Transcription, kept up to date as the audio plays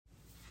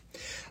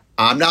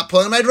I'm not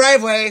pulling my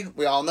driveway.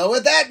 We all know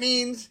what that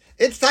means.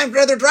 It's time for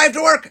another Drive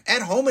to Work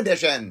at Home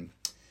edition.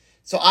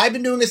 So I've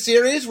been doing a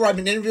series where I've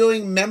been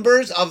interviewing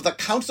members of the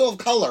Council of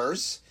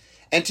Colors.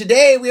 And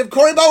today we have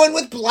Corey Bowen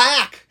with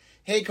Black.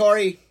 Hey,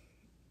 Corey.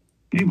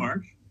 Hey,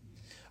 Mark.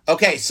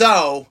 Okay,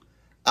 so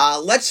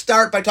let's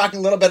start by talking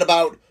a little bit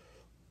about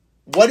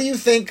what do you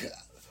think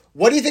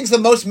is the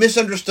most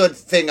misunderstood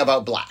thing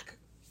about Black?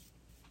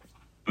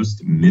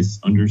 Most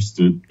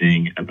misunderstood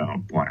thing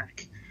about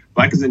Black.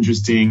 Black is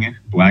interesting.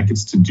 Black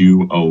gets to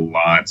do a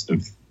lot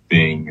of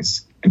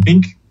things. I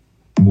think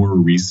more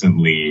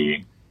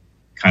recently,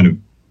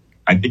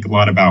 I think a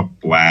lot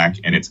about Black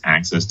and its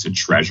access to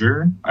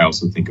treasure. I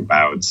also think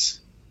about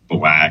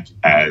Black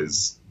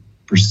as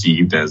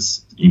perceived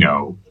as,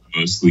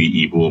 mostly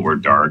evil or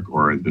dark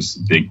or this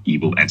big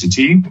evil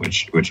entity,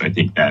 which I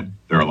think that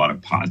there are a lot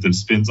of positive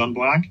spins on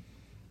Black.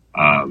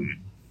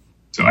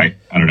 So I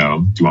don't know.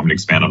 Do you want me to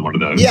expand on one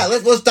of those? Yeah,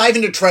 let's dive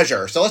into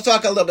treasure. So let's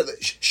talk a little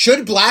bit.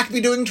 Should Black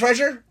be doing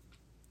treasure?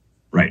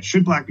 Right.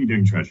 Should Black be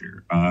doing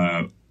treasure?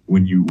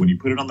 When you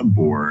put it on the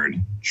board,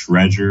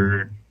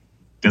 treasure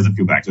doesn't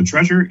feel back. So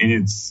treasure in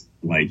its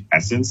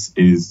essence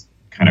is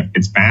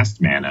it's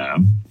fast mana.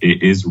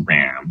 It is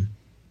ramp.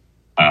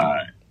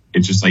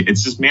 It's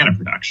just mana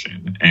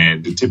production.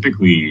 And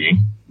typically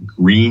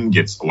green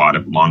gets a lot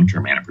of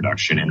long-term mana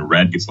production and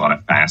red gets a lot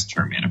of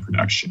fast-term mana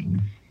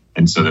production.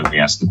 And so then we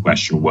ask the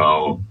question,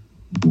 well,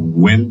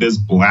 when does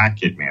Black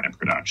get mana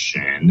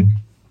production?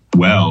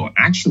 Well,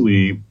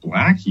 actually,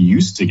 Black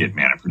used to get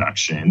mana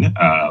production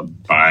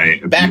by...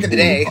 Back in the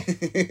day.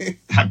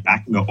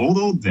 Back in the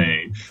old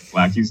day,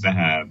 Black used to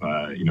have,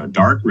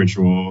 Dark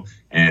Ritual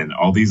and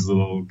all these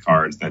little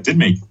cards that did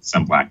make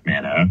some Black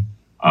mana.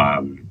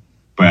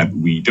 But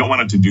we don't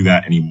want it to do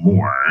that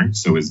anymore.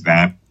 So is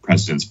that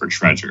precedence for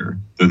treasure?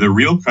 The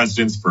real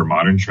precedence for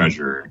modern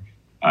treasure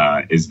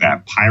is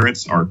that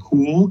pirates are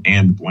cool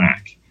and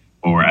Black.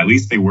 Or at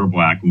least they were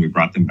Black when we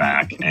brought them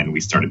back and we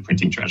started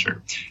printing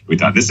treasure. We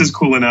thought, this is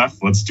cool enough.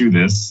 Let's do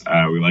this.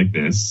 We like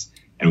this.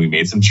 And we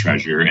made some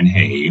treasure. And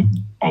hey,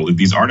 all of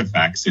these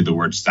artifacts say the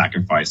word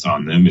sacrifice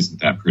on them.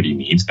 Isn't that pretty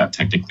neat? That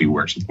technically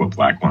works with what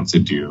Black wants to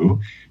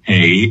do.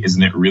 Hey,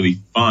 isn't it really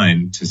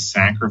fun to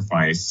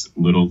sacrifice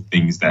little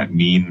things that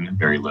mean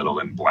very little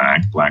in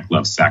Black? Black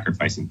loves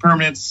sacrificing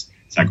permanents.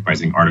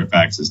 Sacrificing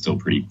artifacts is still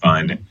pretty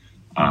fun.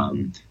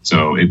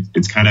 So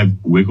it's kind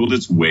of wiggled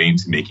its way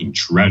into making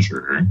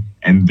treasure.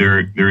 And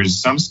there is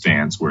some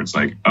stance where it's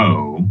like,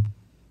 oh,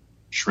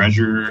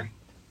 treasure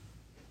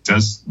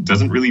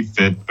doesn't really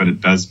fit, but it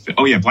does fit.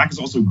 Oh yeah, Black is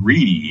also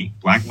greedy.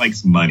 Black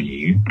likes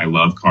money. I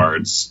love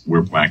cards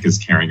where Black is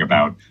caring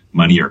about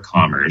money or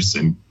commerce.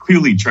 And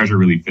clearly treasure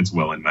really fits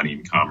well in money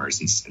and commerce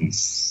and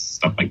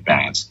stuff like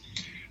that.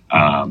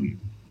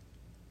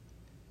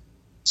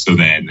 So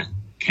then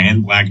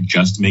can Black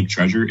just make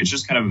treasure? It's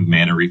just kind of a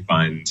mana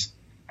refund.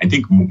 I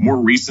think more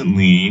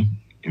recently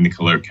in the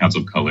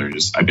Council of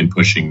Colors, I've been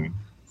pushing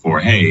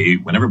for, hey,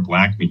 whenever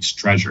Black makes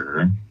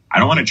treasure, I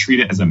don't want to treat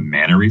it as a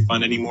mana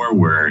refund anymore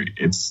where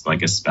it's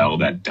like a spell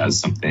that does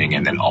something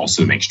and then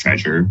also makes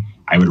treasure.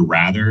 I would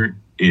rather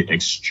it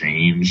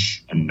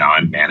exchange a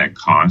non-mana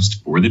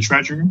cost for the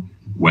treasure,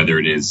 whether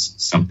it is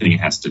something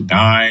has to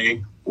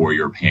die or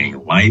you're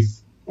paying life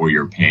or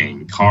you're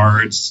paying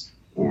cards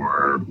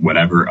or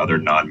whatever other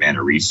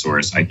non-mana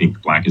resource. I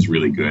think Black is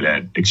really good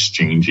at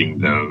exchanging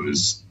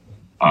those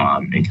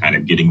and kind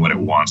of getting what it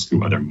wants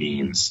through other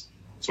means.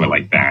 So I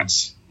like that.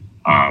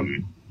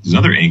 There's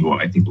another angle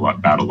I think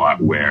about a lot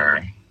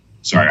where...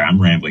 Sorry,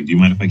 I'm rambling. Do you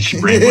mind if I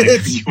keep rambling?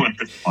 Do you want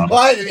to respond?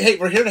 Well, hey,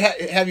 we're here to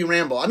have you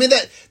ramble. I mean,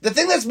 the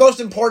thing that's most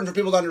important for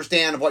people to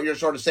understand of what you're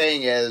sort of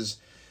saying is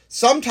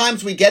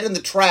sometimes we get in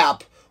the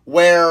trap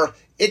where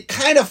it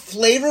kind of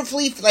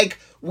flavorfully...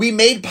 we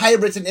made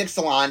pirates in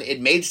Ixalan.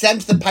 It made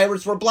sense that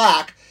pirates were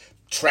Black.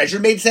 Treasure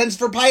made sense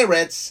for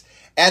pirates.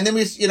 And then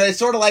it's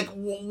sort of like,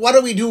 what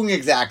are we doing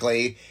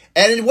exactly?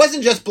 And it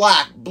wasn't just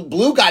Black.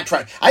 Blue got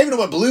treasure. I don't even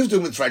know what Blue's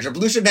doing with treasure.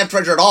 Blue shouldn't have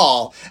treasure at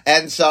all.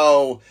 And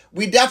so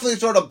we definitely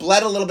sort of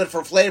bled a little bit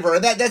for flavor.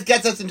 And that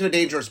gets us into a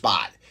dangerous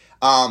spot.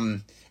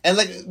 And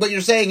what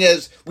you're saying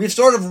is we've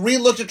sort of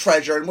re-looked at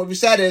treasure. And what we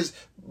said is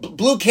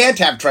Blue can't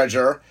have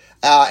treasure.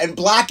 And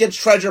Black gets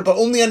treasure, but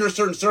only under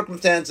certain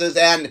circumstances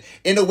and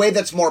in a way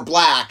that's more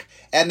Black.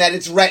 And that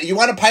it's red. You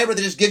want a pirate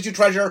that just gives you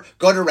treasure,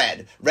 go to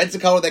red. Red's a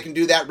color that can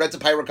do that. Red's a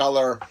pirate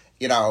color,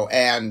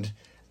 and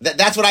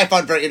that's what I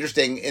found very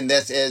interesting in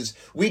this is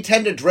we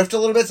tend to drift a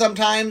little bit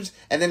sometimes,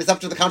 and then it's up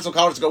to the Council of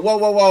Colors to go,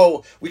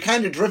 whoa. We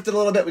kind of drifted a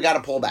little bit. We got to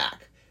pull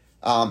back.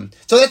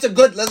 So that's a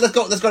good, let's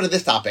go to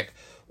this topic.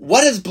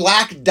 What has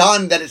Black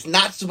done that it's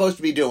not supposed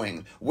to be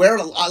doing? Where,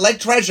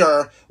 like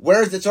treasure,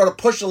 where is it sort of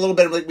pushed a little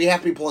bit and we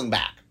have to be pulling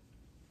back?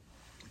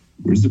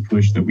 Where's the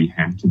push that we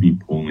have to be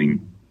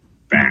pulling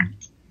back?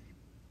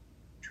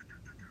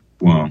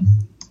 Well,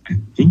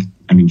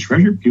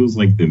 treasure feels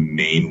like the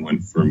main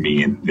one for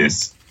me in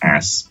this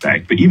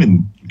aspect. But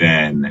even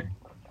then,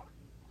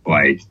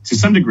 to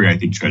some degree, I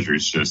think treasure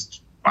is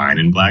just fine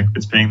in black if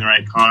it's paying the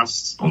right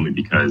costs, only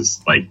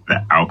because like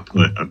the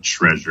output of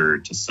treasure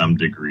to some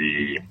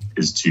degree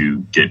is to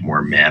get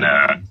more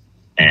mana,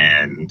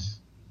 and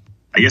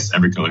I guess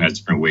every color has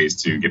different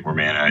ways to get more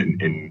mana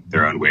in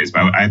their own ways.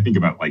 But I think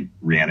about like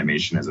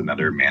reanimation as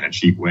another mana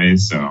cheat way.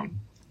 So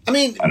I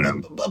mean, I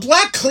don't know.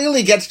 black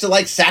clearly gets to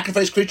like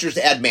sacrifice creatures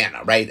to add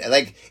mana, right?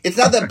 Like it's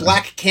not that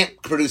black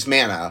can't produce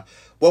mana.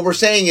 What we're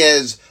saying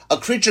is a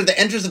creature that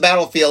enters the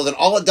battlefield and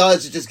all it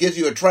does is just gives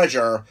you a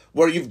treasure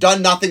where you've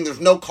done nothing, there's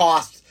no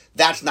cost.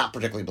 That's not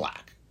particularly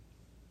black.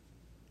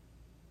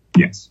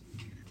 Yes.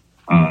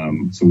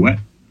 So what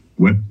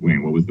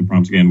was the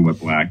prompt again? What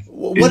black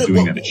is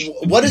doing that?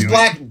 What is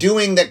black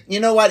doing that, you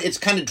know what, it's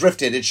kind of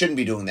drifted. It shouldn't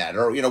be doing that.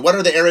 Or, you know, what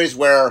are the areas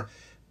where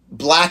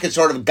black has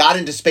sort of got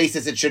into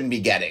spaces it shouldn't be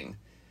getting?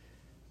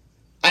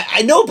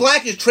 I know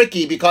black is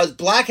tricky because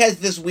black has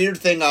this weird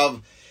thing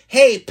of,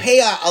 hey,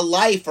 pay a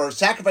life or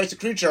sacrifice a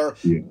creature.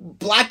 Yeah.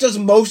 Black does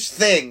most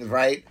things,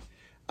 right?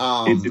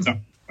 It's a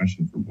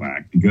question for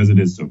black because it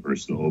is so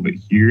versatile, but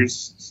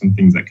here's some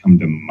things that come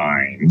to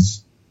mind.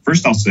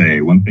 First, I'll say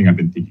one thing I've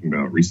been thinking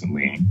about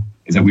recently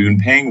is that we've been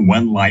paying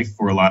one life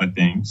for a lot of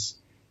things,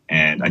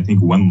 and I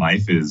think one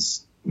life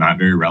is not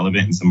very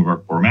relevant in some of our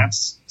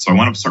formats. So I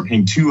want to start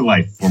paying 2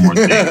 life for more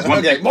things.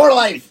 Okay, more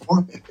life.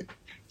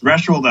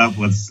 Threshold up.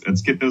 Let's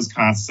get those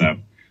costs up.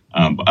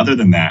 But other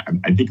than that,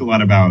 I think a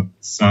lot about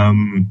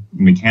some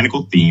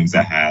mechanical themes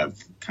that have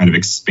kind of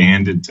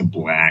expanded to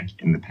black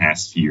in the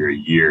past few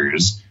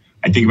years.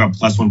 I think about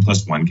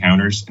 +1/+1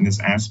 counters in this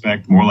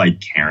aspect, more like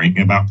caring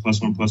about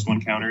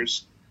 +1/+1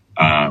 counters.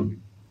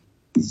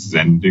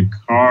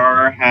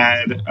 Zendikar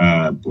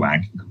had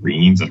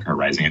black-green. Zendikar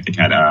Rising, I think,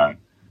 had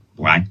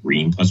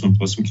black-green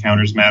 +1/+1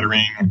 counters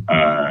mattering.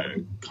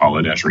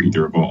 Kaladesh or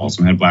Aetherable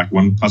also had black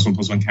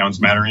 +1/+1 counts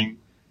mattering.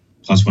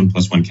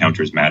 +1/+1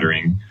 counters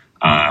mattering.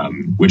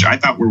 Which I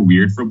thought were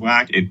weird for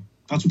black.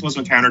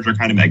 +1/+1 counters are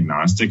kind of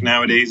agnostic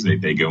nowadays.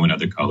 They go in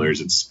other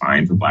colors. It's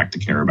fine for black to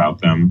care about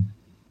them.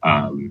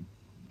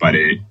 But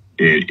it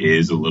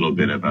is a little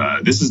bit of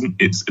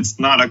it's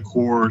not a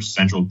core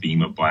central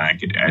theme of black.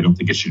 I don't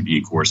think it should be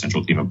a core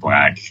central theme of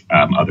black.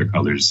 Other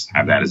colors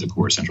have that as a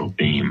core central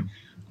theme.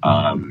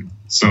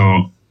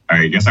 So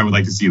I guess I would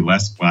like to see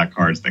less black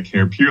cards that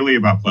care purely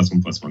about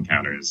 +1/+1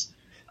 counters.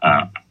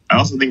 I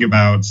also think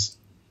about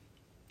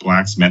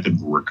black's method of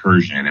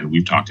recursion, and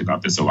we've talked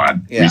about this a lot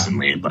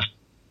recently, but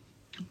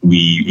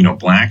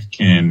black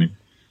can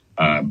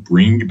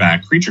bring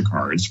back creature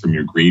cards from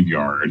your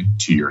graveyard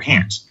to your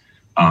hand.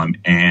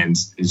 And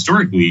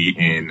historically,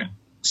 in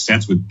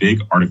sets with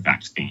big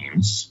artifact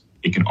themes,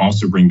 it can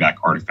also bring back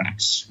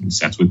artifacts. In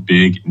sets with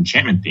big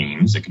enchantment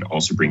themes, it can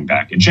also bring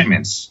back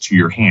enchantments to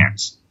your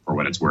hands, for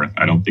what it's worth.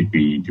 I don't think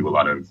we do a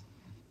lot of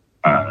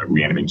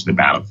reanimating to the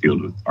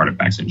battlefield with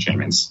artifacts and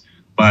enchantments,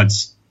 but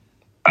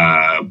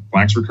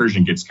black's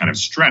recursion gets kind of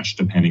stretched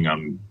depending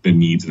on the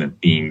needs and the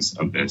themes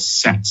of the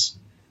sets.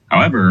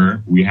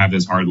 However, we have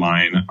this hard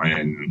line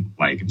on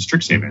like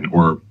Strixhaven,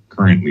 or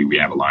currently we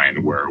have a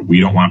line where we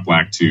don't want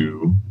black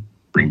to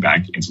bring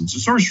back instants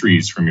of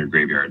sorceries from your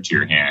graveyard to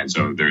your hand.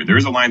 So there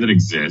is a line that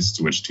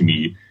exists, which to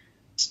me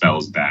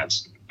spells that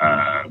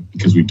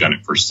because we've done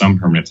it for some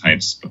permanent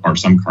types or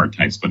some card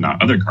types, but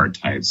not other card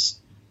types.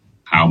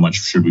 How much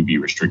should we be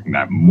restricting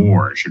that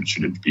more?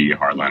 Should it be a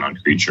hard line on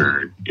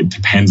creature? It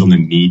depends on the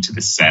need to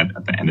the set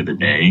at the end of the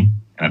day.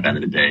 And at the end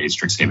of the day,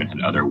 Strixhaven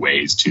had other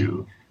ways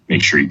to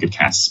make sure you could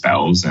cast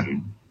spells,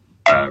 and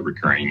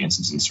recurring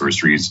instants and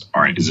sorceries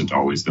isn't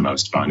always the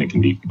most fun. It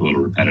can be a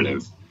little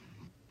repetitive.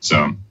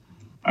 So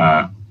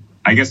I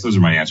guess those are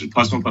my answers.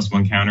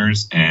 +1/+1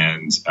 counters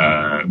and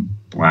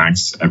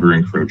black's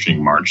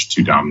ever-encroaching march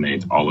to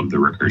dominate all of the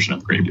recursion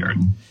of the graveyard.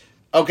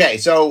 Okay,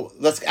 so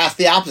let's ask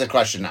the opposite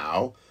question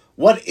now.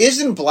 What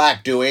isn't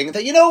black doing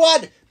that, you know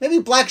what, maybe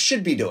black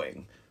should be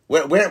doing?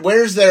 Where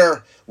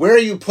are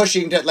you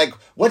pushing to, like,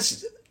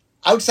 what's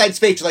outside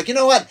space? You're like, you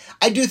know what,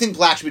 I do think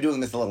black should be doing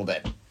this a little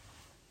bit.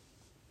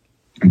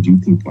 I do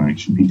think black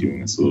should be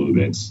doing this a little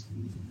bit.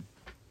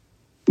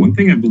 One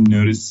thing I've been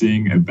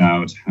noticing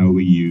about how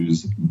we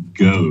use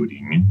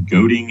goading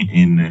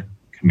in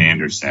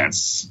commander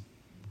sets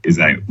is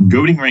that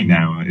goading right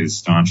now is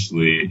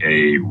staunchly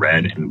a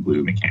red and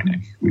blue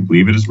mechanic. We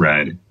believe it is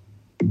red,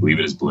 we believe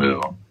it is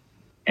blue.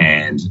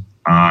 And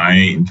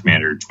I, in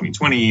Commander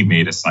 2020,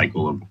 made a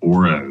cycle of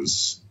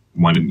auras,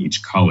 one in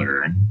each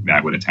color,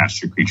 that would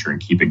attach to a creature and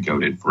keep it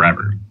goaded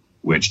forever,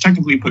 which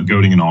technically put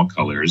goading in all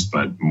colors,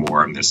 but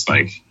more on this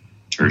like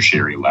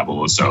tertiary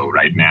level. So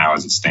right now,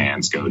 as it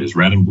stands, goad is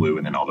red and blue,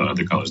 and then all the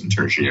other colors in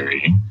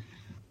tertiary.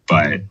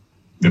 But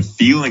the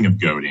feeling of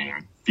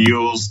goading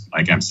feels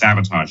like I'm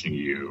sabotaging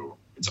you.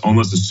 It's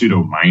almost a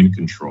pseudo mind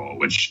control,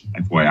 which,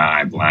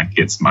 FYI, black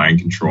gets mind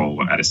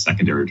control at a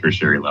secondary or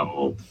tertiary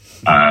level.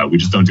 We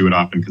just don't do it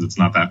often because it's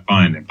not that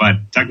fun,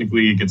 but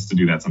technically it gets to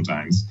do that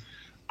sometimes.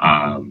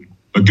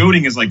 But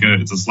goading is like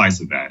it's a slice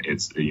of that.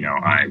 It's,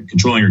 I'm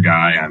controlling your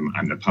guy.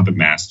 I'm the puppet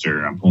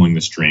master. I'm pulling the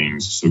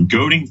strings. So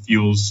goading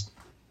feels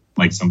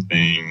like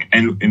something,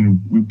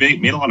 and we've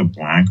made a lot of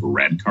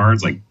black-red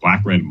cards, like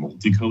black-red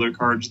multicolor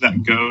cards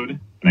that goad.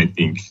 And I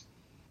think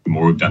the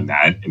more we've done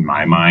that, in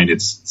my mind,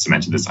 it's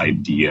cemented this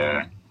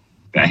idea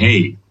that,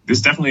 hey,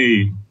 this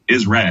definitely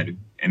is red.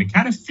 And it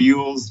kind of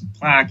feels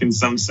black in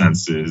some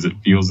senses. It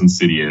feels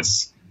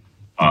insidious.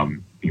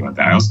 Think about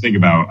that. I also think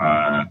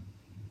about,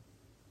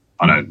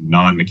 on a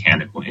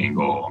non-mechanical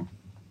angle,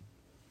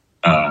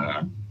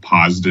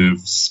 positive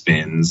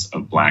spins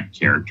of black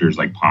characters,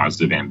 like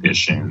positive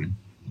ambition,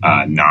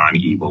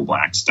 non-evil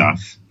black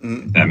stuff.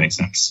 If that makes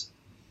sense.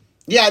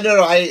 Yeah,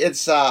 no.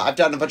 I've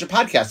done a bunch of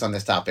podcasts on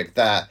this topic.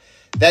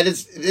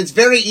 It's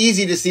very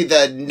easy to see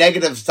the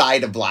negative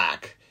side of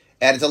black,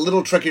 and it's a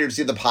little trickier to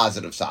see the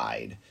positive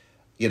side.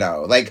 You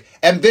know, like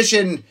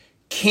ambition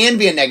can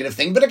be a negative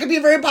thing, but it can be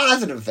a very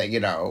positive thing.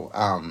 You know,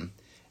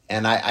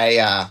 and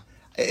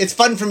it's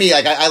fun for me.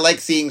 Like I like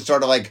seeing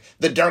sort of like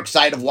the dark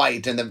side of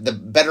white and the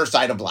better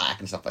side of black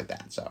and stuff like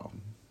that. So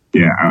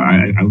yeah,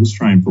 I was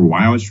trying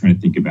to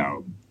think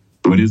about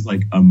what is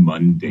like a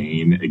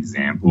mundane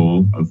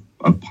example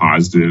of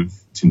positive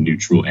to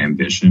neutral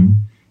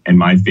ambition. And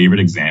my favorite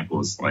example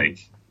is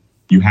like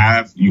you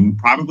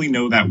probably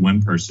know that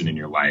one person in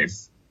your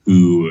life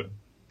who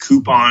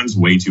coupons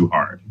way too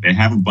hard. They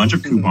have a bunch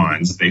of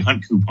coupons. They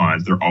hunt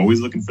coupons. They're always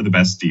looking for the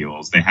best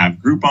deals. They have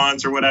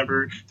Groupons or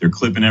whatever. They're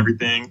clipping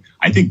everything.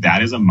 I think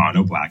that is a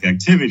mono black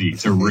activity,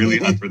 to really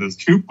hunt for those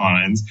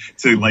coupons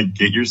to like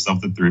get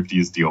yourself the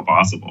thriftiest deal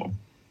possible.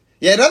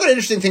 Yeah, another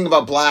interesting thing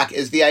about black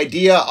is the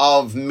idea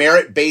of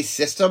merit-based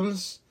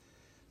systems.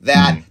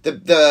 That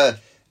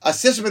a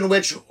system in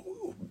which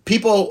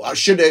people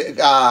should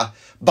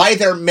by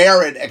their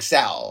merit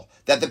excel.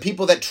 That the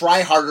people that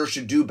try harder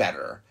should do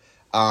better.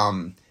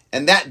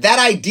 And that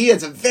idea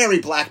is a very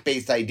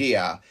black-based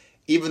idea,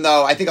 even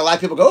though I think a lot of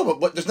people go, oh,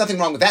 but there's nothing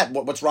wrong with that.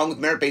 What's wrong with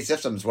merit-based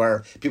systems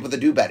where people that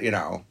do better, you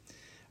know?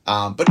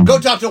 But go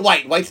talk to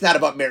White. White's not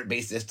about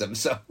merit-based systems,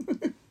 so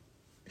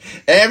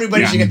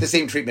everybody should get the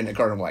same treatment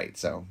according to White.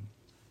 So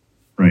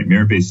right,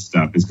 merit-based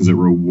stuff is because it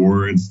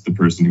rewards the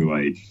person who,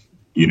 like,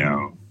 you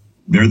know,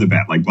 they're the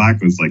best. Like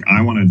Black was like,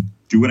 I want to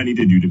do what I need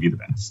to do to be the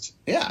best.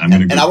 Yeah,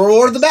 and I'll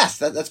reward the best.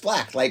 That's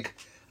Black. Like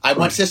I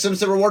want systems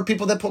to reward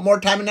people that put more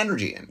time and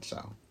energy in.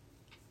 So.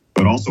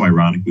 But also,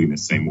 ironically, in the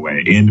same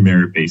way, in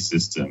merit-based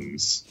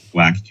systems,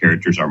 Black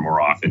characters are more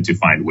often to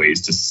find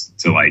ways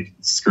to like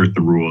skirt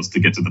the rules to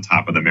get to the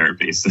top of the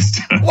merit-based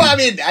system. Well,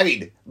 I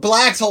mean,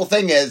 Black's whole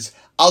thing is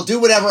I'll do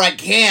whatever I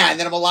can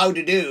that I'm allowed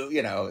to do.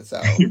 You know, so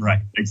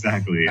right,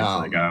 exactly. It's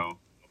like I'll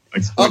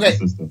exploit the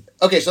system.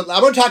 Okay, so I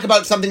want to talk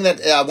about something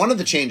that one of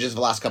the changes of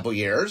the last couple of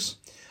years.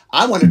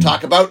 I want to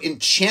talk about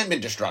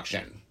enchantment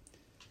destruction.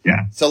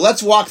 Yeah. So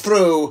let's walk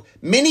through.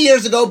 Many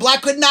years ago,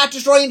 Black could not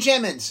destroy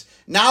enchantments.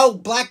 Now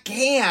Black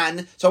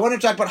can. So I want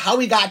to talk about how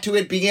we got to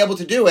it, being able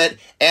to do it,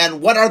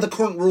 and what are the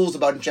current rules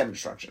about enchantment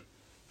destruction.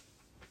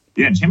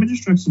 Yeah, enchantment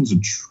destruction is a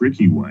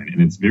tricky one,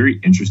 and it's very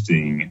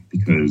interesting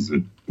because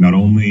not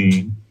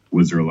only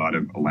was there a lot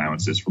of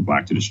allowances for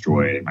Black to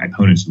destroy my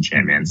opponent's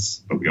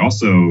enchantments, but we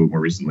also more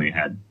recently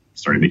had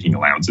started making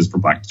allowances for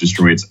Black to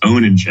destroy its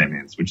own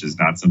enchantments, which is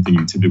not something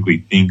you typically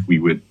think we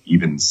would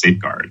even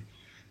safeguard.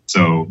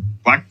 So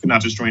Black could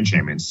not destroy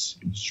enchantments.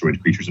 It destroyed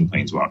creatures and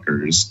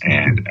planeswalkers.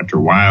 And after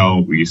a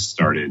while, we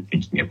started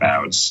thinking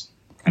about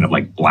kind of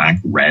like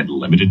Black-red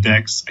limited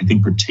decks. I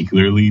think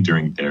particularly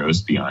during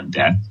Theros Beyond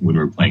Death, when we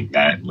were playing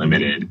that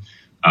limited,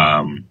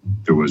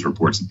 there was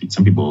reports of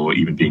some people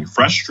even being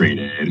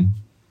frustrated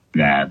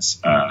that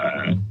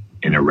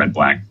in a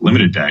red-black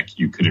limited deck,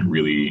 you couldn't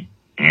really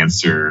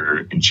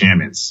answer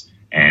enchantments.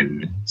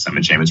 And some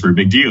enchantments were a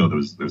big deal. There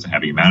was a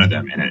heavy amount of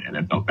them, and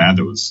it felt bad.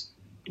 There was,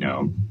 you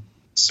know,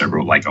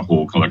 several, like a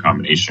whole color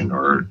combination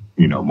or,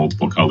 you know,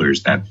 multiple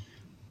colors that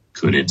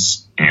couldn't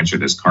answer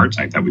this card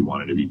type that we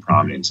wanted to be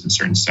prominent in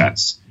certain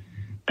sets.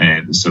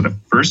 And so the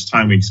first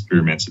time we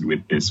experimented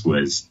with this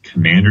was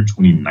Commander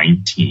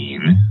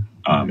 2019.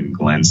 And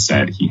Glenn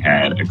said he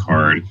had a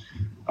card.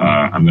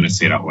 I'm going to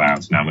say it out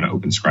loud. So now I'm going to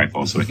open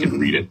Scryfall so I can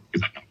read it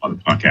because I know on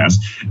the podcast.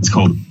 It's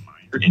called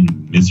Mire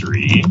in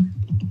Misery.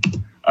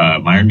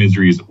 Mire in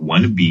Misery is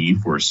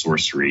 1B for a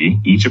sorcery.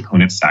 Each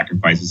opponent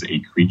sacrifices a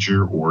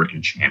creature or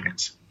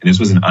enchantment. And this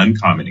was an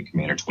uncommon in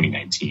Commander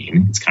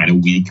 2019. It's kind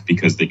of weak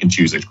because they can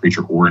choose a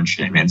creature or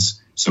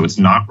enchantments. So it's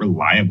not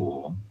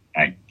reliable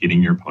at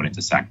getting your opponent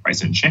to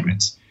sacrifice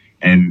enchantments.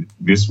 And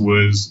this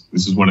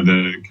is one of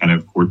the kind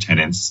of core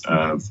tenets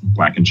of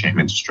Black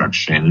enchantment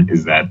destruction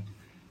is that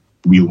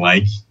we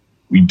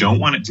don't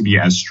want it to be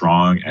as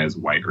strong as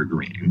white or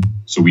green.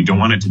 So we don't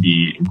want it to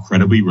be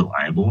incredibly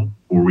reliable,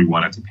 or we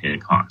want it to pay a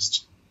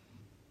cost.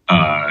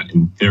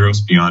 In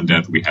Theros Beyond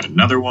Death, we had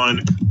another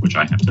one, which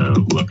I have to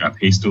look up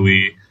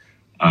hastily.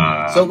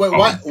 So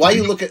why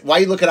you look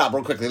it up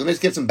real quickly? Let me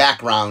just give some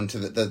background to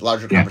the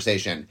larger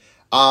conversation.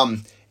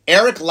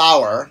 Eric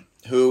Lauer,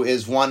 who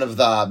is one of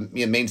the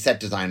main set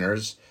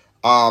designers,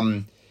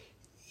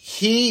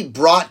 he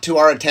brought to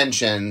our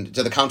attention,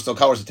 to the Council of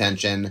Colors'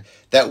 attention,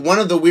 that one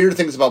of the weird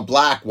things about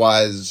Black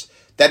was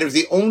that it was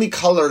the only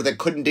color that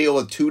couldn't deal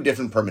with two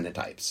different permanent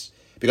types.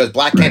 because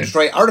black can't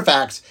destroy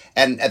artifacts,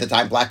 and at the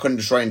time, black couldn't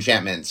destroy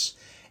enchantments.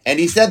 And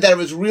he said that it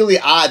was really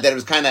odd that it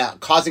was kind of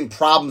causing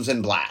problems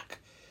in black,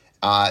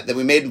 that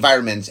we made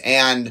environments.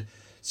 And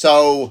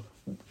so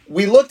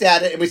we looked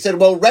at it and we said,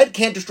 well, red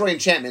can't destroy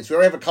enchantments. We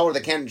already have a color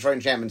that can't destroy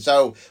enchantments.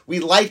 So we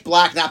like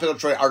black not being able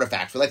to destroy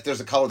artifacts. We like there's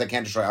a color that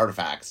can't destroy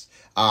artifacts.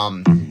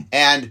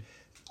 And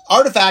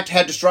artifact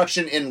had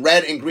destruction in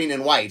red and green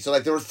and white. So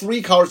like there were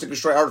 3 colors that could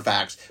destroy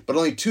artifacts, but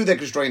only 2 that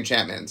could destroy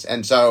enchantments.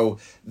 And so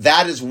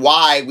that is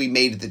why we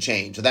made the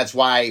change. So that's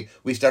why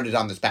we started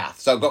on this path.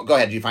 So go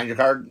ahead. Did you find your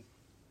card?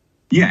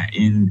 Yeah,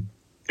 in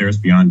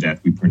Theros Beyond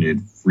Death, we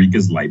printed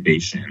Frigga's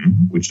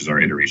Libation, which is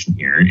our iteration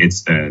here.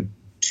 It's the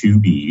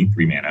 2B,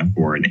 3 mana,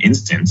 for an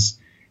instance,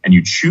 and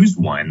you choose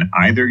one.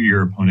 Either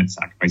your opponent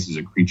sacrifices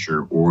a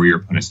creature or your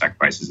opponent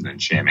sacrifices an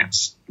enchantment.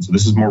 So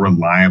this is more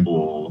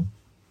reliable.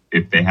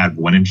 If they had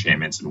 1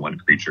 enchantment and 1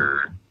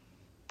 creature,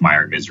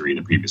 Mire Misery,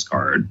 the previous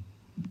card,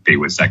 they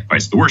would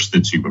sacrifice the worst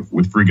of the 2. But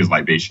with Frigga's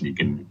Libation, you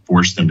can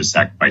force them to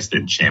sacrifice the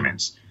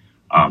enchantments.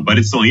 But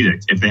it's still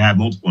edict. If they have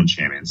multiple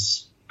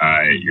enchantments,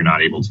 you're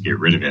not able to get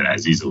rid of it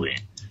as easily.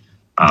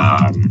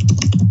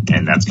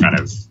 And that's kind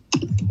of,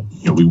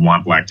 we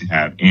want black to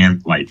have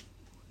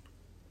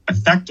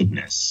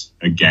effectiveness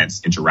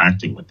against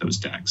interacting with those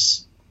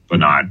decks, but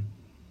not,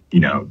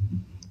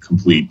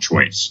 complete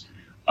choice.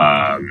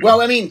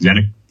 Well, I mean,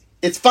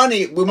 it's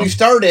funny when we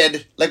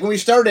started,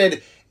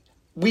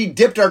 we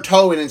dipped our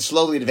toe in and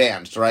slowly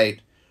advanced,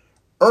 right?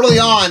 Early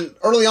on,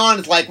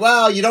 it's like,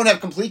 well, you don't have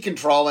complete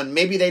control and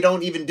maybe they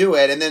don't even do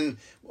it. And then,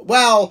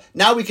 well,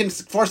 now we can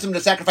force them to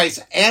sacrifice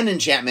an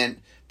enchantment.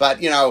 But,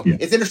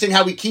 It's interesting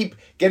how we keep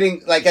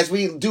getting, as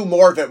we do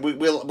more of it,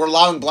 we're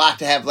allowing black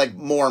to have,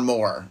 more and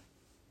more.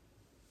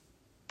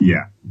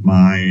 Yeah.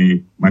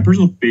 My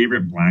personal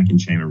favorite black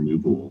enchantment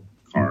removal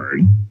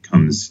card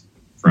comes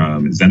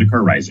from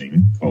Zendikar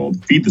Rising,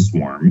 called Feed the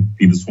Swarm.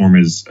 Feed the Swarm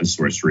is a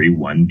sorcery,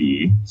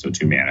 1B, so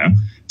 2 mana,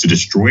 to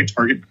destroy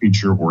target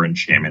creature or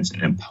enchantments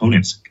an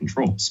opponent's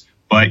controls,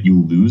 but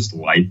you lose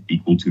life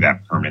equal to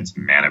that permanent's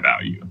mana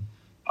value.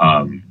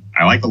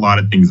 I like a lot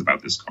of things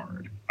about this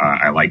card.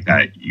 I like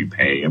that you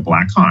pay a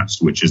black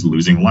cost, which is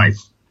losing life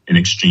in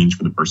exchange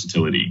for the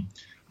versatility.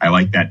 I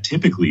like that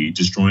typically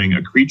destroying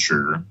a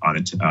creature on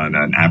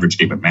an average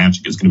game of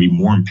Magic is going to be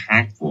more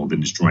impactful than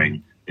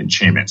destroying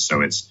enchantments.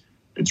 So it's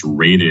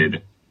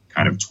rated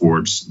kind of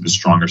towards the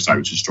stronger side,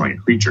 which is destroying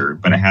a creature,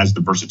 but it has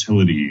the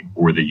versatility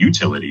or the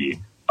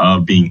utility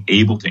of being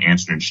able to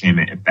answer an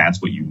enchantment if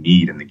that's what you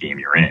need in the game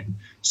you're in.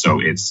 So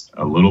it's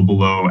a little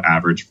below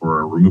average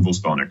for a removal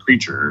spell on a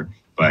creature,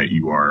 but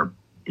you are,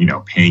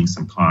 paying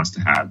some cost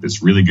to have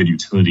this really good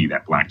utility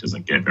that black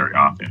doesn't get very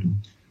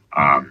often.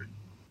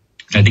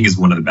 Which I think is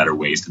one of the better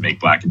ways to make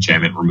black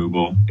enchantment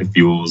removal. It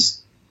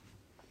feels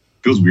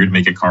weird to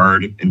make a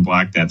card in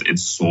black that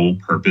its sole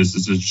purpose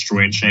is to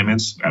destroy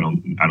enchantments. I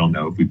don't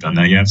know if we've done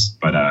that yet,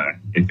 but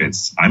if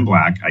I'm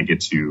black, I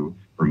get to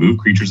remove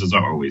creatures as I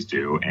always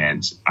do,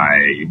 and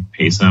I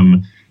pay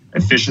some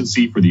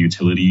efficiency for the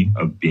utility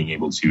of being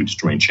able to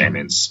destroy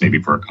enchantments,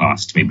 maybe for a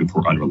cost, maybe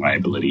for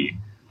unreliability.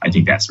 I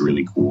think that's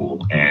really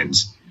cool, and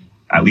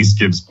at least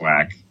gives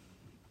black,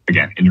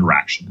 again,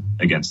 interaction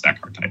against that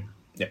card type.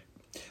 Yeah.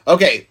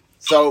 Okay.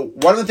 So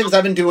one of the things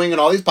I've been doing in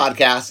all these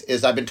podcasts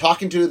is I've been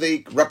talking to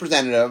the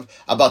representative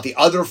about the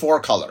other 4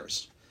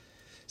 colors.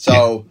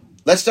 So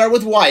Let's start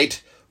with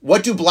white.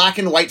 What do black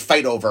and white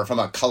fight over from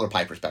a color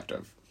pie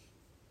perspective?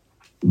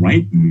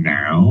 Right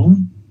now,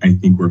 I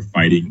think we're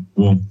fighting.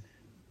 Well,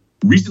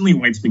 recently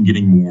white's been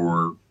getting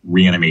more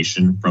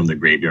reanimation from the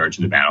graveyard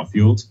to the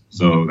battlefield.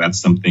 So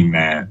that's something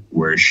that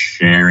we're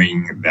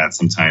sharing, that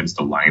sometimes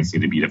the lines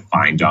need to be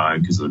defined on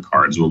because the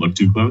cards will look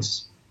too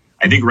close.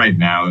 I think right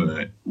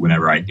now,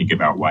 whenever I think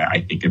about white,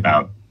 I think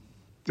about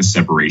the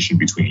separation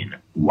between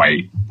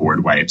white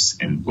board wipes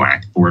and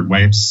black board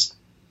wipes.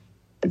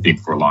 I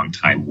think for a long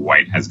time,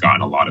 white has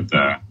gotten a lot of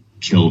the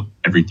kill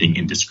everything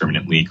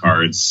indiscriminately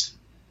cards,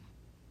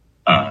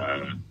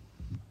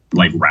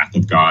 like Wrath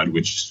of God,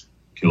 which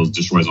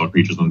destroys all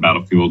creatures on the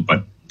battlefield.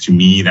 But to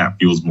me, that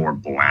feels more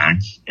black,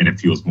 and it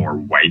feels more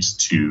white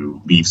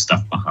to leave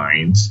stuff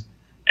behind.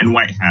 And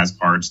white has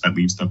cards that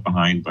leave stuff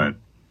behind, but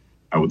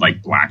I would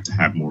like black to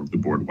have more of the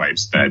board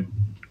wipes that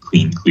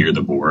clear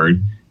the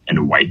board,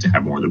 and white to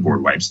have more of the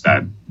board wipes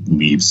that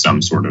leave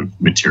some sort of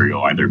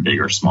material, either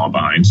big or small,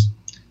 behind.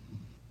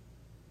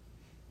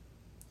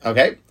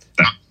 Okay.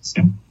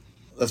 Yeah.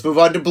 Let's move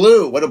on to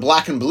blue. What do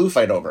black and blue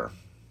fight over?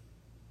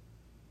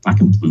 Black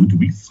and blue, do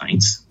we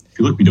fight? I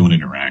feel like we don't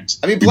interact.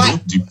 I mean,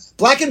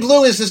 black and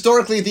blue is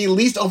historically the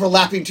least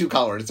overlapping 2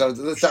 colors, so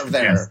let's start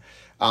there.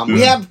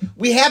 Yes.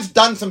 We have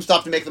done some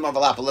stuff to make them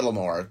overlap a little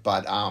more,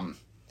 but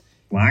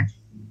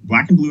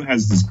Black and blue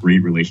has this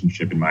great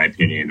relationship, in my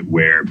opinion,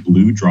 where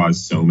blue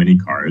draws so many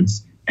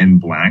cards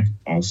and black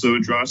also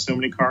draws so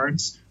many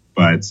cards.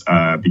 But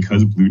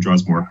because blue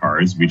draws more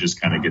cards, we just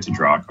kind of get to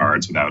draw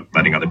cards without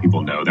letting other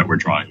people know that we're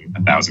drawing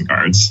 1,000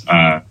 cards.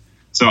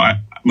 So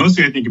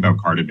mostly I think about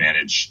card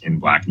advantage in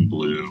black and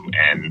blue,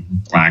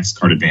 and black's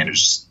card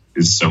advantage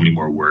is so many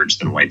more words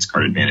than white's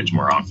card advantage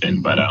more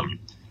often. But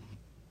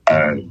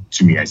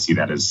to me, I see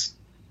that as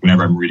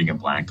whenever I'm reading a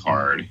black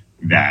card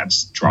that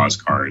draws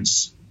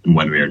cards in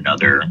one way or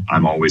another,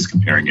 I'm always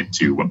comparing it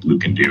to what blue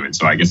can do. And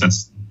so I guess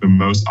that's the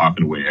most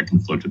often way I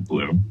conflict with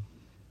blue.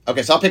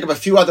 Okay, so I'll pick up a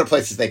few other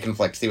places they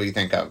conflict, see what you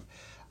think of.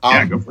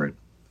 Yeah, go for it.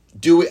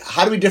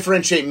 How do we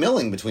differentiate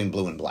milling between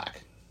blue and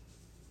black?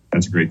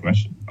 That's a great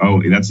question.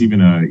 Oh, that's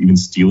even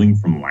stealing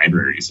from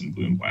libraries in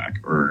blue and black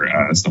or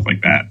stuff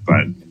like that.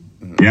 But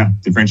yeah,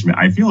 differentiate.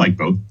 I feel like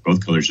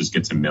both colors just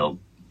get to mill.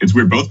 It's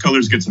where both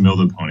colors get to mill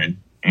the opponent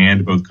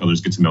and both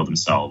colors get to mill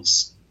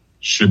themselves.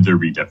 Should there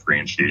be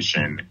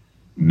differentiation?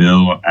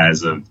 Mill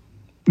as of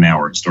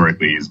now or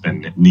historically has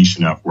been niche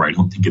enough where I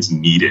don't think it's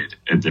needed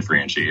a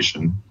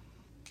differentiation.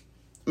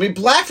 I mean,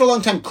 black for a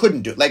long time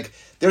couldn't do it. Like,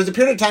 there was a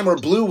period of time where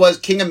blue was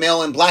king of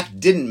mill and black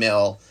didn't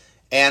mill.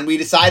 And we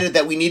decided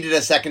that we needed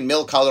a second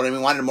mill color and we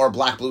wanted more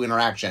black-blue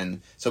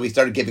interaction. So we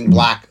started giving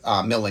black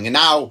milling. And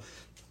now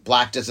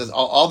black just does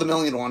all the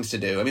milling it wants to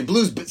do. I mean,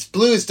 blue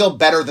is still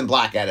better than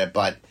black at it,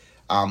 but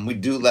we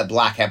do let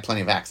black have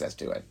plenty of access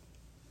to it.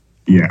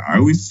 Yeah, I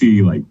always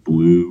see like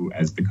blue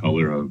as the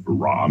color of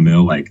raw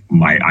mill. Like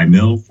I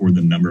mill for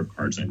the number of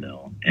cards I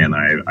mill. And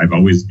I've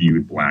always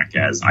viewed black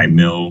as I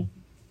mill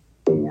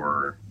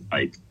for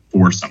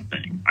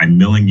something. I'm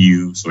milling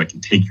you so I can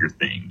take your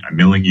thing. I'm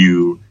milling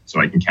you so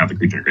I can count the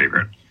creature in the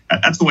graveyard.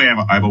 That's the way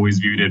I've always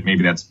viewed it.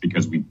 Maybe that's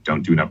because we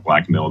don't do enough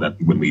black mill,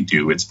 that when we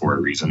do, it's for a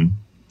reason.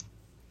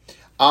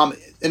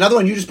 Another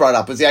one you just brought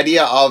up was the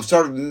idea of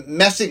sort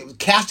of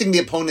casting the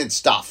opponent's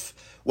stuff,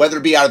 whether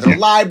it be out of their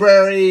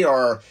library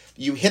or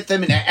you hit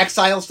them in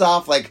exile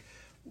stuff. Like,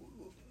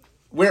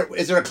 where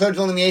is there a clear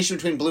delineation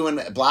between blue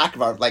and black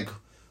about like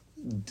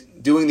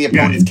doing the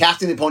opponent's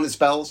casting the opponent's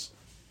spells?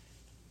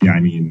 Yeah, I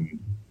mean,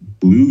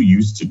 blue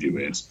used to do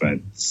it, but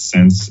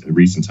since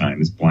recent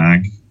times,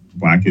 black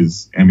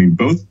is, I mean,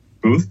 both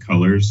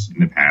colors in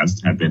the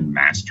past have been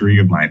mastery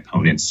of my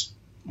opponent's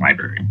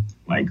library.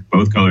 Like,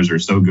 both colors are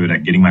so good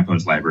at getting my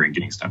opponent's library and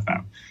getting stuff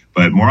out.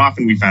 But more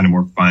often we found it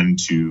more fun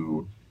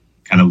to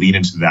kind of lean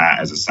into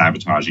that as a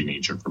sabotaging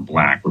nature for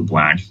black, where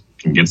black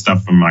can get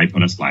stuff from my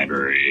opponent's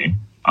library,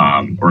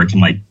 or it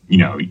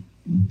can,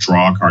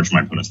 draw cards from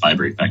my opponent's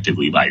library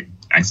effectively by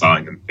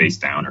exiling them face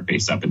down or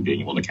face up and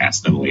being able to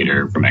cast them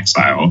later from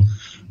exile.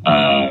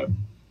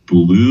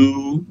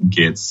 Blue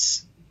can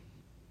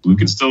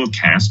still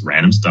cast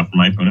random stuff from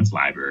my opponent's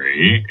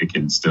library. It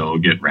can still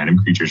get random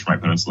creatures from my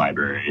opponent's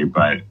library,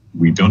 but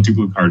we don't do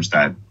blue cards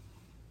that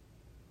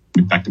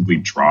effectively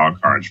draw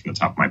cards from the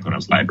top of my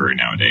opponent's library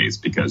nowadays,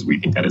 because we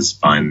think that is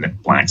fun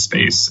black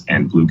space,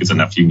 and blue gets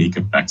enough unique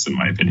effects, in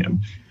my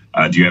opinion.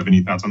 Do you have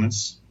any thoughts on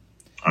this?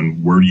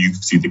 On where do you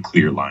see the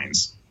clear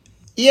lines?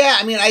 Yeah,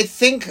 I mean, I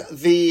think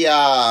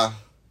the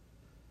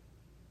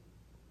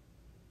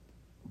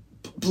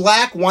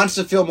black wants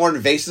to feel more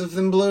invasive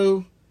than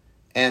blue,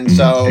 and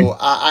so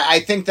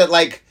I think that,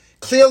 like,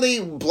 clearly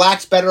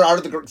black's better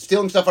out of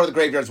stealing stuff out of the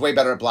graveyard is way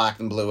better at black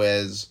than blue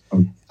is,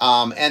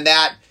 and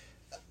that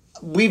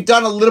we've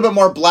done a little bit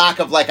more black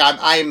of like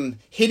I'm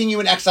hitting you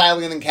and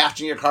exiling and then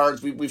casting your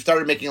cards. We've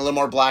started making a little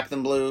more black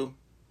than blue.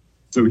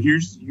 So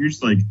here's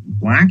like,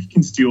 black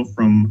can steal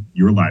from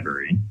your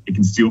library. It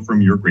can steal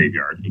from your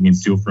graveyard. It can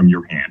steal from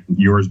your hand,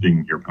 yours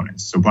being your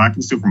opponent's. So black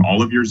can steal from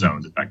all of your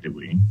zones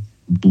effectively.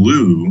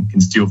 Blue can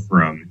steal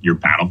from your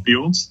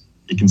battlefields.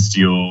 It can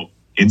steal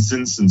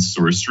instants and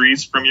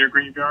sorceries from your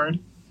graveyard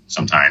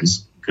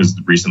sometimes, because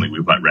recently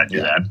we've let red do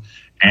that.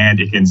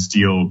 And it can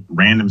steal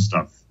random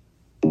stuff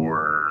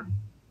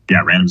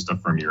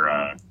from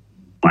your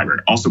library.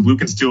 Also, blue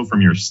can steal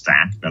from your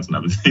stack. That's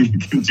another thing you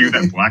can do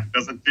that black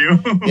doesn't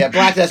do. Yeah,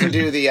 black doesn't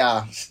do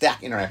the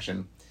stack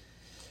interaction.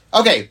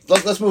 Okay,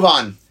 let's move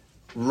on.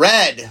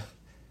 Red.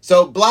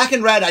 So black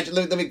and red,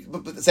 let me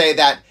say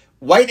that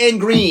white and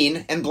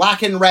green and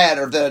black and red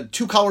are the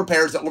two color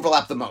pairs that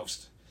overlap the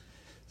most.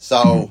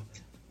 So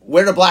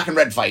where do black and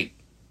red fight?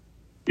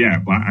 Yeah,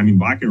 black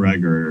and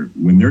red are,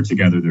 when they're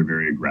together, they're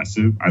very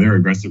aggressive. Either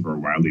aggressive or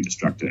wildly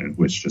destructive,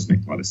 which just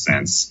makes a lot of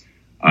sense.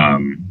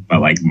 But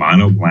like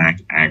mono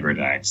black aggro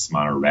decks,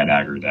 mono red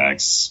aggro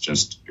decks,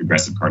 just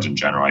aggressive cards in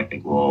general, I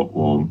think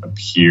will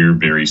appear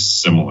very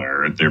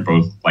similar. They're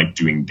both like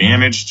doing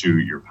damage to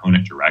your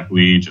opponent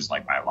directly, just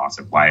like by loss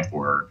of life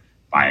or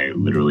by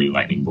literally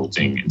lightning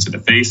bolting into the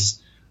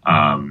face.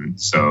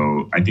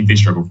 So I think they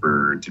struggle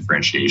for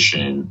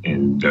differentiation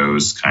in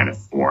those kind of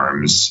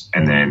forms.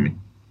 And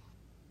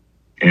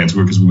it's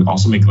weird because we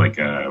also make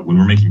when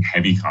we're making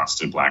heavy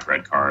costed black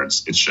red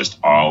cards, it's just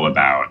all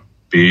about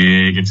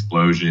big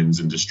explosions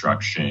and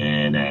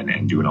destruction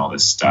and doing all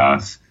this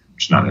stuff,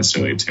 which is not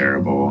necessarily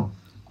terrible.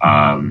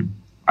 I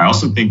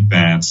also think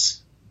that,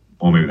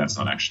 well, maybe that's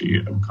not actually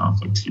a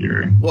conflict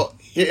here. Well,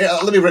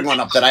 let me bring one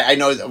up that I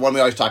know one we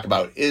always talk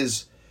about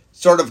is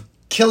sort of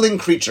killing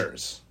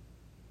creatures.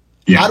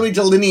 Yeah. How do we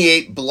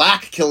delineate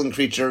black killing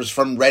creatures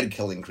from red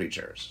killing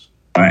creatures?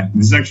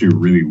 This is actually a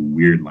really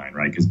weird line,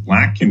 right? Because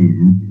black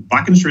can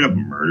straight up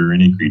murder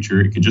any creature.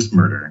 It could just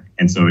murder.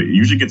 And so it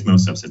usually gets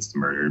most subsets to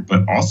murder.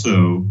 But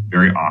also,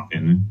 very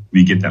often,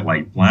 we get that,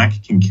 like,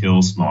 black can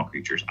kill small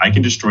creatures. I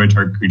can destroy a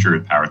target creature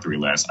with power 3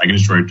 less. I can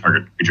destroy a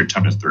target creature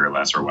toughness 3 or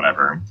less or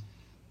whatever.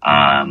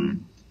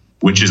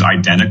 Which is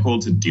identical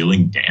to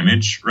dealing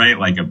damage, right?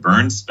 Like a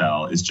burn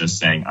spell is just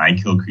saying I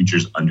kill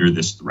creatures under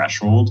this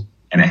threshold.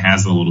 And it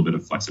has a little bit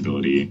of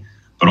flexibility.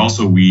 But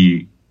also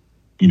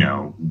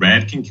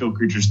red can kill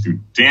creatures through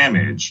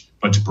damage,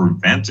 but to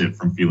prevent it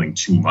from feeling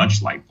too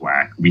much like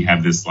black, we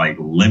have this like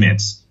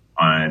limit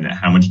on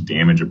how much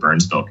damage a burn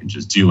spell can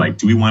just do. Like,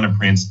 do we want to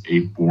print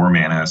a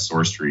 4-mana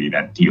sorcery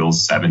that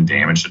deals 7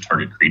 damage to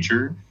target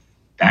creature?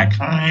 That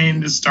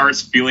kind of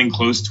starts feeling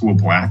close to a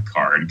black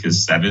card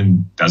because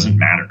 7 doesn't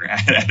matter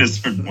at a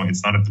certain point.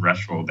 It's not a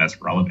threshold that's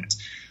relevant.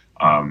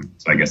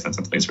 So I guess that's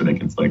a place where they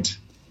conflict.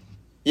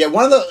 Yeah,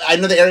 I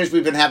know the areas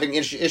we've been having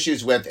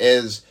issues with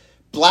is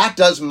black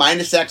does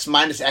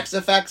 -X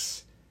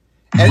effects,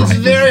 and it's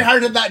very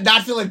hard to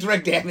not feel like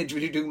direct damage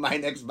when you're doing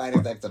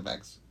 -X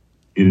effects.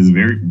 It is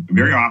very,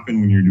 very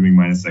often when you're doing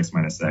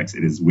 -X,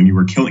 it is when you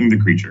are killing the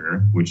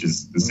creature, which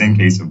is the same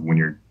case of when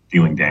you're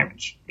dealing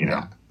damage,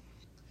 Yeah.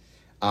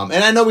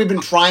 And I know we've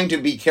been trying to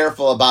be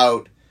careful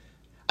about,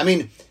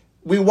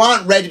 we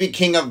want red to be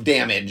king of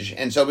damage,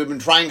 and so we've been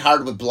trying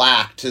hard with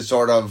black to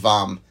sort of,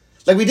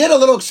 we did a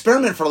little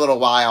experiment for a little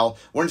while,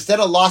 where instead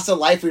of loss of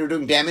life, we were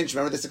doing damage.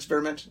 Remember this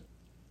experiment?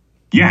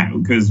 Yeah,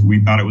 because we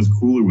thought it was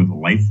cooler with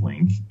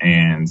lifelink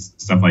and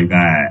stuff like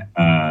that.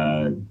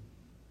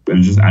 But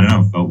it just, I don't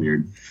know, it felt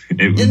weird.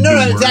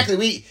 No,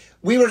 exactly.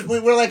 We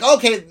were like,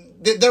 okay,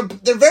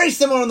 they're very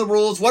similar in the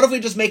rules. What if we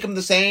just make them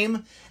the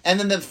same? And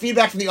then the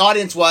feedback from the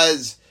audience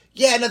was,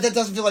 yeah, no, that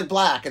doesn't feel like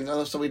black. And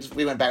so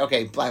we went back,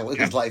 okay, black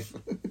is life.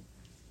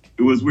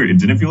 It was weird. It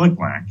didn't feel like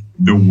black.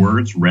 The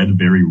words read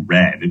very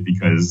red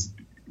because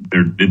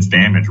it's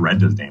damage. Red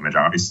does damage,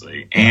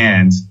 obviously.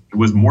 And it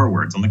was more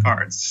words on the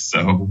cards.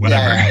 So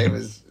whatever. Yeah, it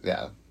was,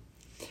 yeah.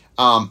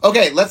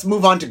 Okay, let's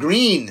move on to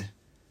green.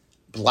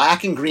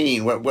 Black and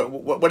green.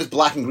 What does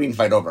black and green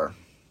fight over?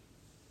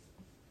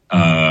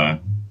 Well,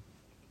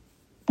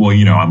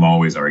 I'm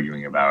always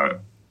arguing about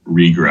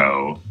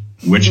regrow.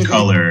 Which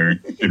color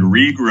should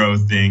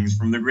regrow things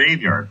from the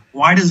graveyard?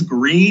 Why does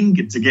green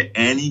get to get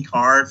any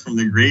card from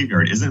the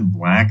graveyard? Isn't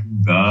black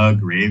the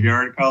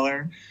graveyard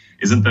color?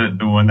 Isn't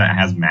the one that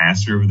has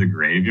master of the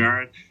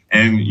graveyard?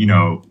 And, we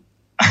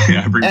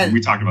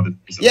talked about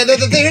this. Yeah,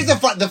 here's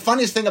the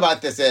funniest thing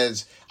about this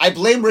is I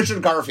blame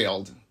Richard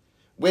Garfield,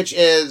 which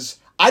is,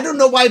 I don't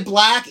know why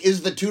black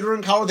is the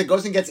tutoring color that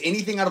goes and gets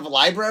anything out of a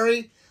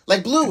library.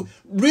 Like blue,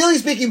 really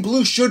speaking,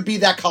 blue should be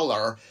that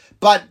color,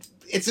 but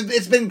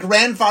it's been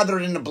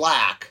grandfathered into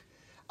black.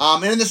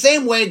 And in the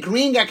same way,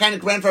 green got kind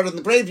of grandfathered in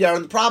the graveyard.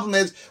 And the problem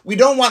is we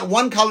don't want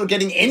one color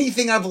getting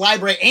anything out of the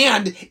library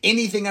and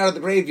anything out of the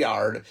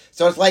graveyard.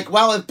 So it's like,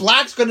 well, if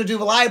black's going to do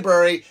the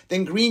library,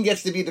 then green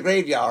gets to be the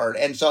graveyard.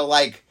 And so,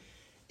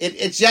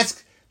 it's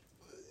just...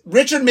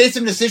 Richard made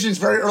some decisions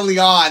very early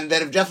on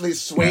that have definitely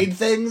swayed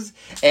things.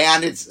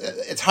 And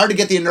it's hard to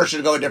get the inertia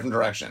to go a different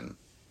direction.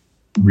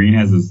 Green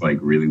has this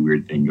really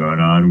weird thing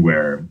going on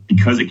where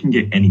because it can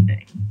get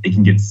anything, it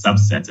can get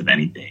subsets of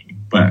anything.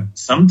 But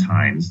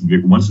sometimes,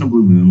 once in a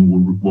blue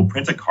moon, we'll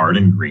print a card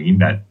in green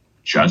that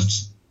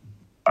just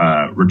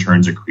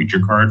returns a creature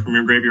card from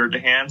your graveyard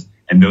to hand,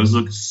 and those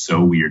look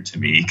so weird to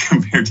me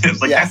compared to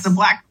that's a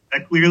black.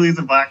 That clearly is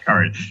a black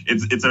card.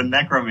 It's a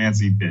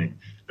necromancy thing.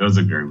 Those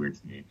look very weird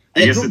to me.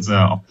 I guess it's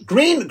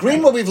green.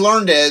 What we've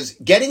learned is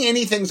getting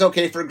anything's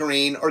okay for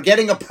green, or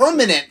getting a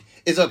permanent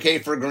is okay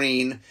for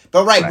green.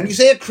 But when you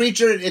say a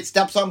creature, it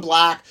steps on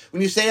black.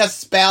 When you say a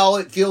spell,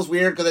 it feels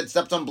weird because it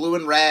steps on blue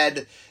and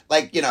red.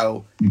 When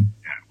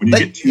you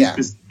get too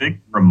specific, it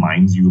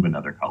reminds you of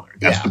another color.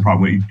 That's the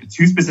problem. When you get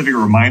too specific, it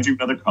reminds you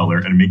of another color,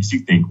 and it makes you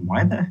think,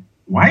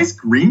 why is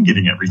green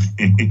getting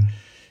everything?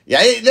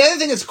 Yeah, the other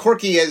thing that's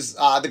quirky is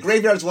the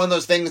graveyard is one of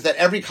those things that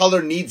every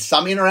color needs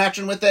some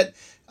interaction with it.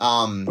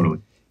 Totally.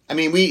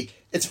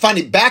 It's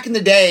funny, back in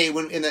the day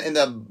when in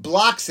the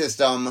block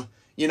system,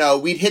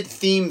 we'd hit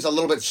themes a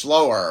little bit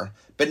slower.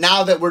 But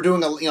now that we're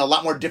doing a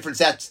lot more different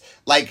sets,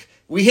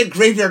 we hit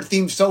graveyard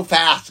themes so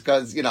fast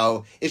because,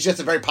 it's just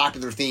a very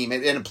popular theme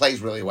and it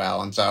plays really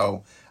well. And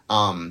so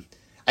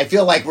I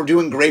feel like we're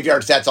doing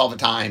graveyard sets all the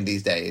time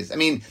these days.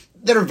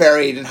 They're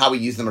varied and how we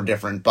use them are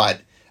different,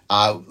 but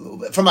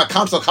from a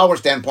console color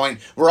standpoint,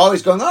 we're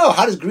always going, oh,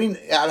 how do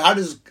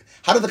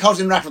the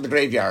colors interact with the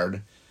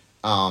graveyard?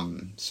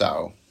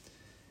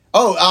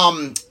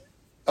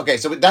 Okay,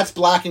 so that's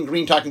black and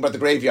green talking about the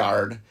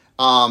graveyard.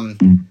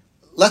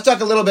 Let's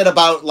talk a little bit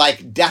about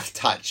Death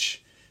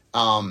Touch.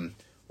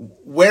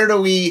 Where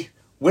do you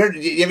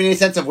have any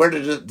sense of where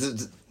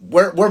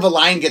the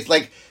line gets?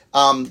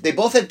 They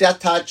both have Death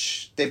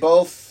Touch. They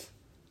both,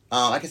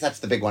 I guess that's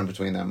the big one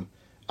between them.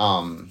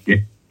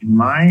 In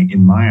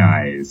my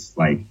eyes,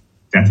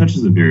 Death Touch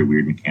is a very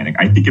weird mechanic.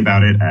 I think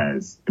about it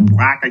as in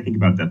black. I think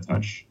about Death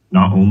Touch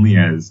not only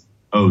as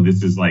oh,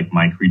 this is like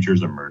my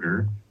creature's a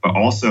murder. But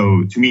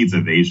also, to me, it's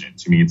evasion.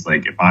 To me, it's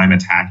like if I'm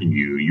attacking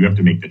you, you have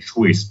to make the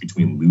choice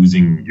between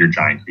losing your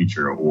giant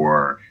creature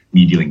or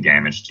me dealing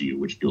damage to you,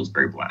 which feels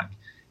very black.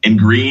 In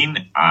green,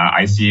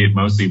 I see it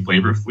mostly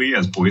flavorfully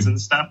as poison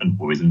stuff, and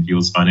poison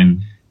feels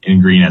fun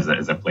in green as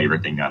a flavor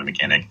thing, not a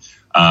mechanic.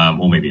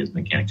 Well, maybe as a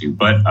mechanic too.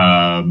 But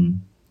I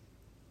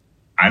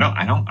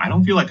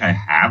don't feel like I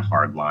have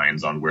hard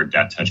lines on where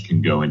Death Touch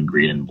can go in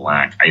green and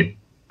black.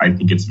 I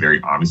think it's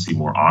very obviously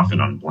more often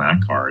on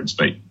black cards,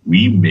 but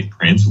we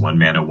print 1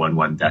 mana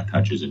 1/1 Death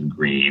Touches in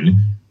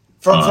green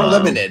for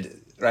limited,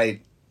 right?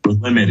 For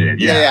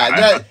limited,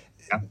 yeah.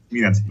 To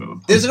me, that's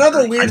both. There's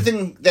another weird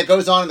thing that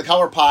goes on in the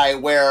color pie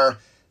where,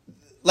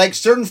 like,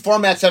 certain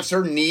formats have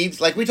certain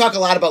needs. Like, we talk a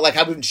lot about like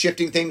how we've been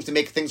shifting things to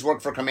make things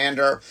work for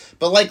Commander,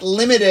 but like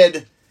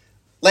limited.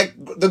 Like,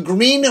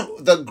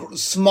 the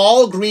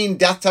small green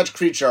Death Touch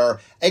creature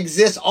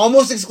exists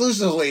almost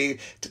exclusively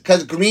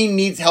because green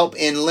needs help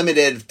in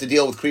limited to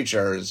deal with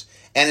creatures.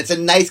 And it's a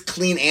nice,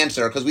 clean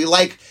answer because we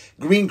like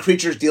green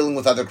creatures dealing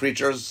with other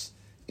creatures,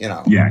 you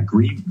know. Yeah,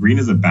 green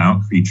is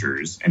about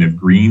creatures. And if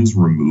green's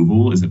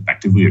removal is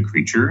effectively a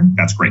creature,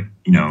 that's great.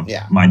 You know,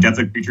 my Death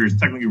Touch creature is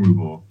technically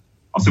removal.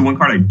 Also, one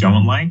card I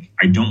don't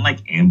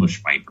like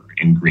Ambush Viper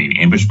in green.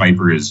 Ambush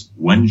Viper is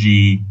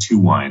 1G,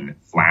 2/1,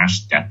 flash,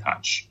 Death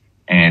Touch.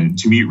 And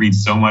to me, it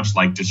reads so much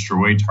like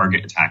destroy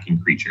target attacking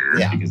creature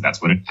because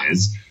that's what it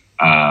is.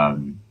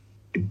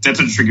 That's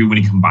a tricky when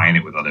you combine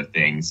it with other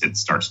things. It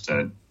starts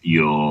to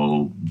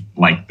feel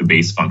like the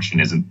base function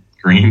isn't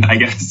green, I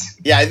guess.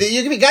 Yeah,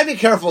 you gotta be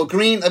careful.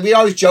 Green, we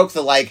always joke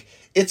that like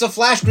it's a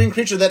flash green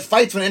creature that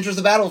fights when it enters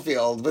the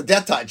battlefield with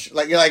Death Touch.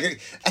 Like you're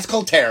like that's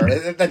called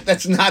terror.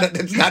 That's not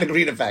a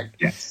green effect.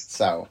 Yes.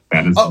 So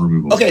that is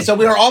removal. Okay, so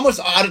we are almost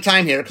out of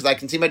time here because I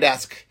can see my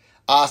desk.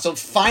 So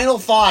final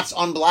thoughts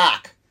on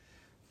black.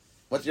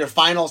 What's your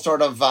final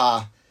sort of,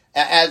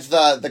 as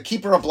the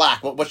keeper of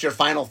black, what's your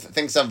final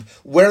things of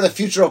where the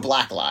future of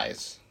black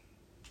lies?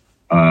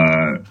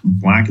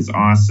 Black is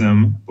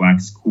awesome.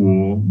 Black's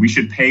cool. We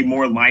should pay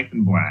more life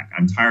in black.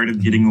 I'm tired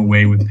of getting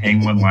away with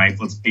paying 1 life.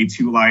 Let's pay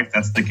 2 life.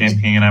 That's the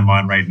campaign I'm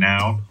on right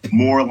now.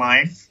 More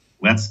life.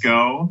 Let's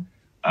go.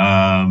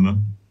 I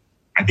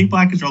think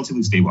black is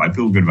relatively stable. I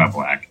feel good about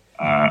black.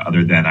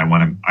 Other than I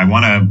want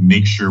to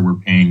make sure we're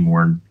paying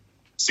more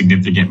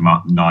significant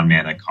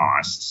non-mana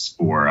costs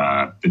for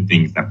the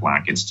things that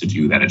black gets to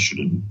do that it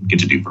shouldn't get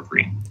to do for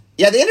free.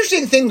 Yeah, the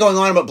interesting thing going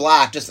on about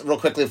black, just real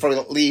quickly before we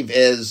leave,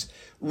 is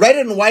red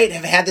and white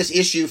have had this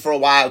issue for a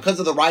while because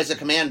of the rise of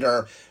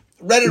Commander.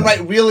 Red and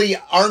white really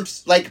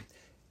aren't, like,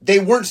 they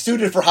weren't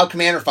suited for how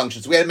Commander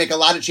functions. We had to make a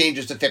lot of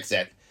changes to fix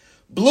it.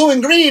 Blue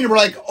and green were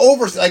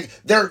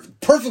they're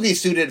perfectly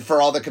suited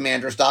for all the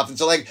Commander stuff. And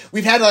so like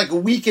we've had to like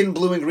weaken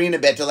blue and green a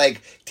bit to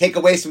like take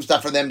away some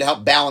stuff from them to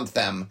help balance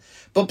them.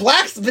 But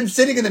black's been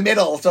sitting in the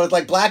middle. So it's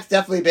like black's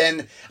definitely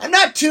been, I'm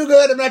not too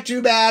good, I'm not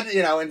too bad,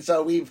 you know. And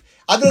so we've,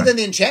 other than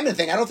the enchantment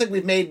thing, I don't think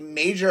we've made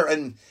major,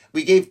 and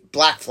we gave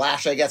black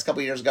flash, I guess, a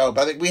couple years ago.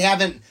 But I think we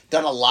haven't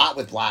done a lot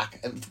with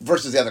black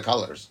versus the other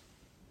colors.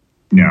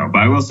 No,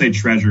 but I will say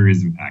treasure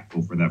is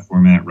impactful for that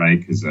format, right?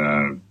 Because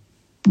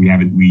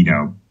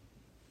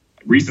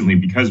recently,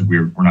 because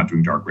we're not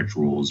doing dark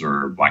rituals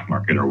or black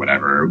market or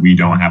whatever, we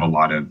don't have a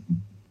lot of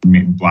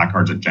black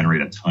cards that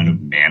generate a ton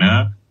of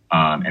mana.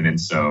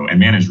 And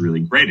mana is really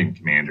great in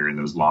Commander in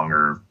those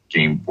longer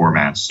game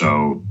formats.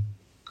 So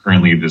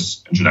currently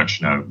this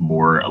introduction of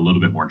a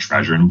little bit more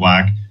treasure in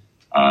black,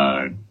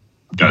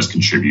 does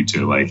contribute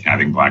to like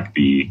having black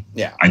be,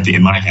 I think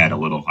in my head, a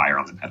little higher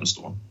on the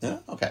pedestal. Yeah.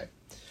 Okay.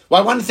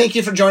 Well, I want to thank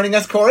you for joining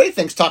us, Corey.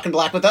 Thanks for talking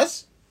black with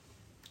us.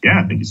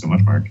 Yeah. Thank you so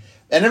much, Mark.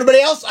 And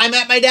everybody else, I'm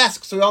at my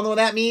desk, so we all know what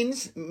that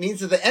means. It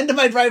means at the end of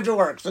my drive to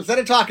work. So instead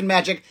of talking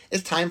magic,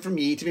 it's time for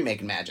me to be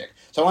making magic.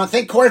 So I want to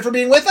thank Corey for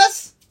being with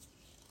us.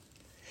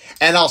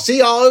 And I'll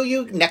see all of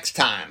you next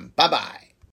time. Bye-bye.